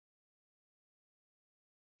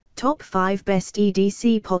Top 5 Best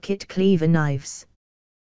EDC Pocket Cleaver Knives.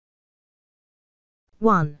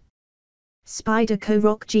 1. Spyderco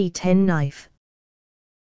Rock G10 Knife.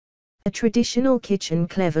 A traditional kitchen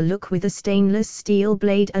clever look with a stainless steel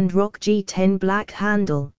blade and Rock G10 black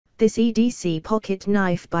handle, this EDC pocket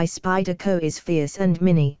knife by Spyderco is fierce and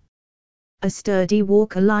mini. A sturdy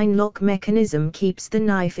walker-line lock mechanism keeps the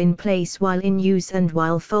knife in place while in use and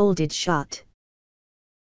while folded shut.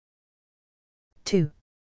 2.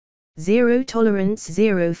 Zero Tolerance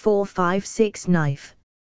 0456 Knife.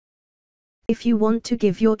 If you want to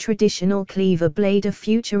give your traditional cleaver blade a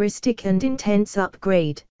futuristic and intense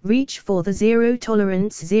upgrade, reach for the Zero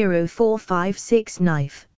Tolerance 0456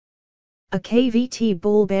 knife. A KVT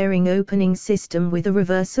ball bearing opening system with a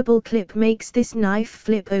reversible clip makes this knife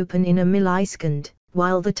flip open in a millisecond,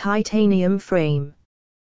 while the titanium frame.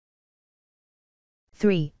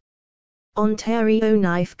 3. Ontario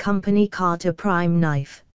Knife Company Carter Prime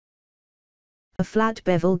Knife. A flat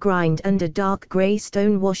bevel grind and a dark grey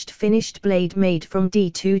stone-washed finished blade made from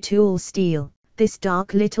D2 tool steel. This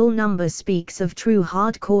dark little number speaks of true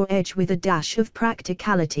hardcore edge with a dash of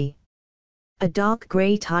practicality. A dark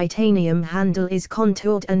grey titanium handle is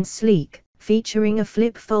contoured and sleek, featuring a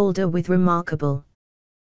flip folder with remarkable.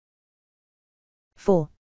 4.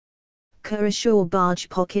 Kershaw Barge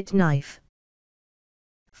Pocket Knife.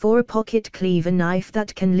 For a pocket cleaver knife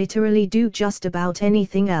that can literally do just about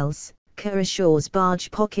anything else, Kershaw's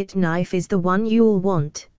Barge pocket knife is the one you'll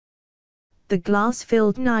want. The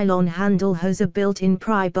glass-filled nylon handle has a built-in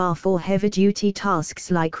pry bar for heavy-duty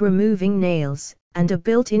tasks like removing nails, and a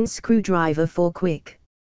built-in screwdriver for quick.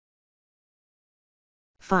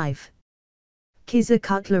 5. Kizer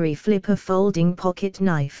Cutlery Flipper Folding Pocket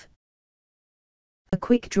Knife. A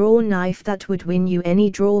quick-draw knife that would win you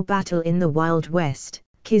any draw battle in the Wild West.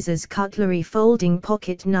 Kizer's Cutlery Folding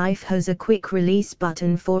Pocket Knife has a quick release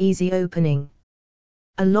button for easy opening.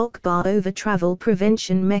 A lock bar over travel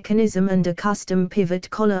prevention mechanism and a custom pivot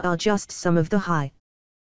collar are just some of the high.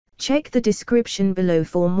 Check the description below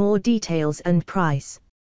for more details and price.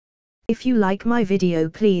 If you like my video,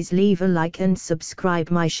 please leave a like and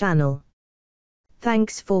subscribe my channel.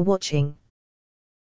 Thanks for watching.